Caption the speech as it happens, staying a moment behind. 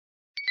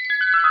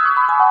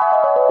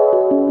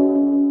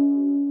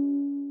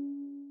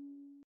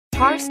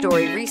Car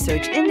Story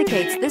research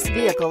indicates this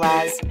vehicle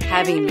as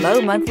having low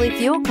monthly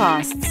fuel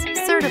costs.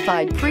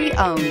 Certified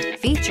pre-owned.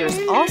 Features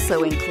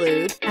also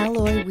include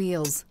alloy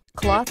wheels,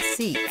 cloth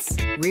seats,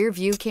 rear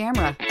view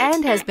camera,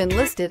 and has been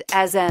listed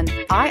as an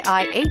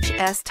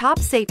IIHS top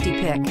safety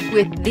pick.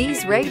 With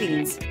these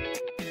ratings,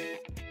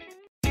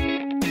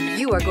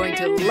 you are going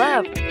to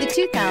love the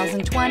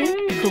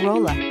 2020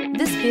 Corolla.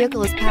 This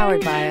vehicle is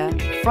powered by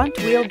a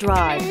front-wheel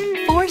drive,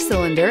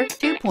 4-cylinder,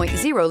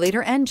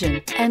 2.0-liter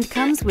engine, and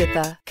comes with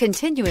a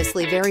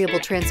continuously variable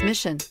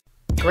transmission.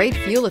 Great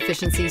fuel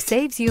efficiency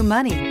saves you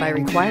money by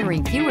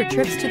requiring fewer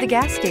trips to the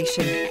gas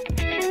station.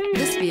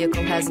 This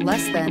vehicle has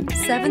less than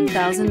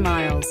 7,000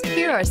 miles.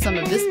 Here are some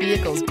of this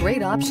vehicle's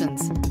great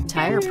options: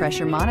 tire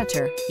pressure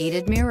monitor,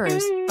 heated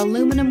mirrors,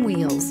 aluminum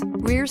wheels,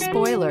 rear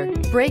spoiler,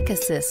 brake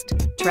assist,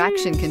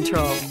 traction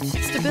control,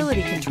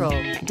 stability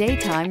control,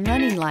 daytime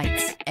running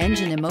lights,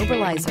 engine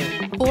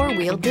immobilizer,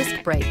 4-wheel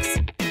disc brakes.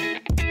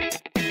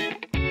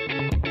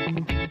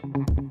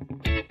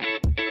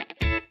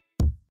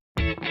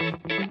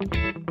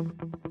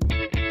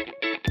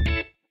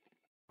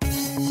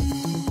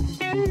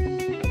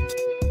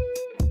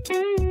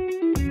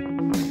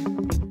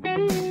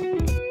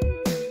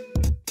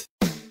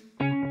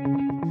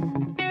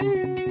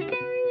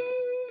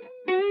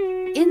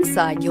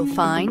 Inside you'll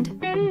find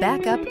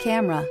backup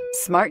camera,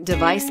 smart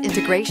device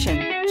integration,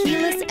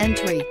 keyless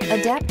entry,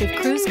 adaptive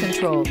cruise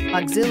control,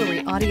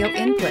 auxiliary audio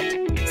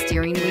input,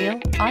 steering wheel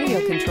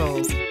audio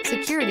controls,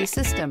 security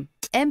system,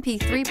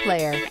 MP3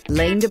 player,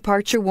 lane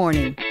departure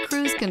warning,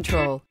 cruise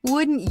control.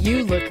 Wouldn't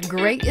you look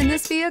great in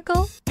this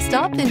vehicle?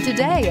 Stop in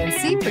today and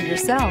see for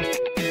yourself.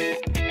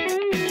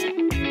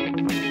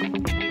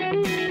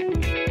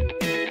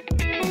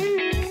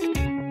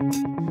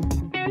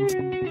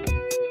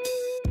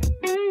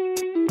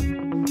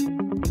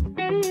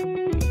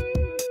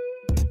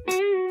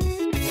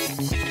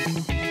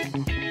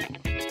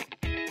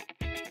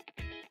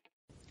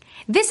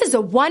 This is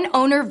a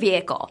one-owner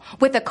vehicle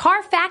with a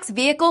Carfax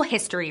Vehicle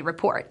History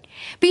Report.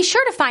 Be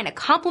sure to find a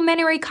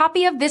complimentary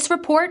copy of this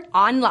report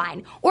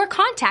online or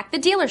contact the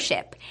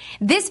dealership.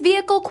 This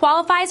vehicle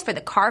qualifies for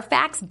the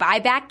Carfax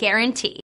Buyback Guarantee.